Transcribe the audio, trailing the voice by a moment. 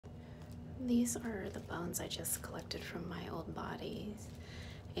These are the bones I just collected from my old bodies,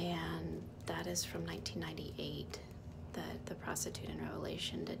 and that is from 1998 that the prostitute in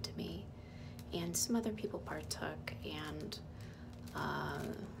Revelation did to me, and some other people partook, and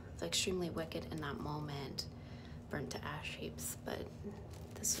the extremely wicked in that moment burnt to ash heaps. But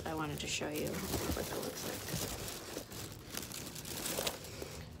this is what I wanted to show you what that looks like.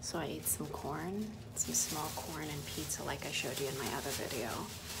 So I ate some corn, some small corn and pizza like I showed you in my other video.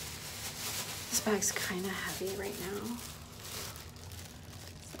 This bag's kind of heavy right now,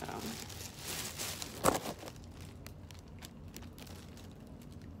 so.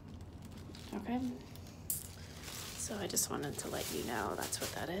 Okay, so I just wanted to let you know that's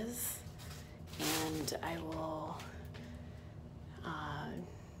what that is, and I will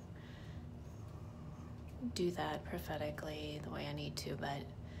do that prophetically the way I need to, but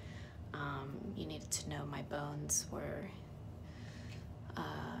you needed to know my bones were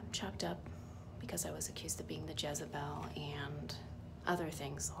chopped up because I was accused of being the Jezebel and other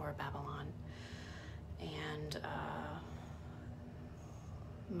things, the whore of Babylon. And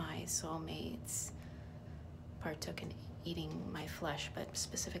my soulmates partook in eating my flesh, but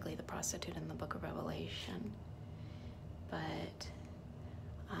specifically the prostitute in the book of Revelation. But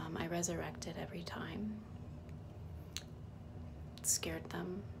I resurrected every time. It scared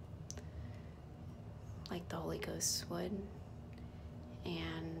them like the Holy Ghost would.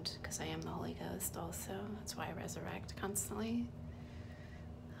 And because I am the Holy Ghost also, that's why I resurrect constantly.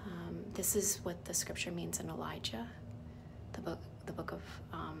 This is what the scripture means in Elijah, the book of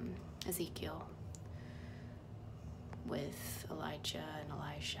Ezekiel, with Elijah and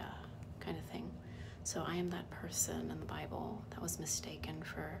Elisha kind of thing. So I am that person in the Bible that was mistaken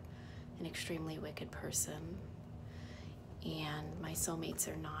for an extremely wicked person, and my soulmates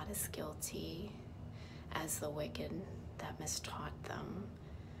are not as guilty as the wicked that mistaught them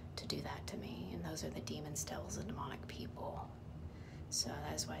to do that to me, and those are the demons, devils, and demonic people. So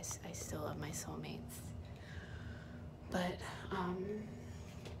that is why I still love my soulmates. But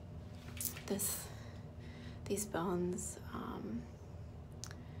these bones,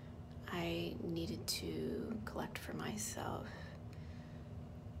 I needed to collect for myself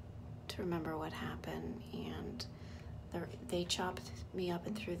to remember what happened, and they chopped me up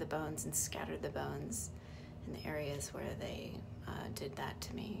and threw the bones and scattered the bones in the areas where they did that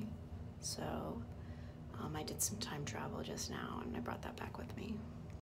to me. So I did some time travel just now, and I brought that back with me.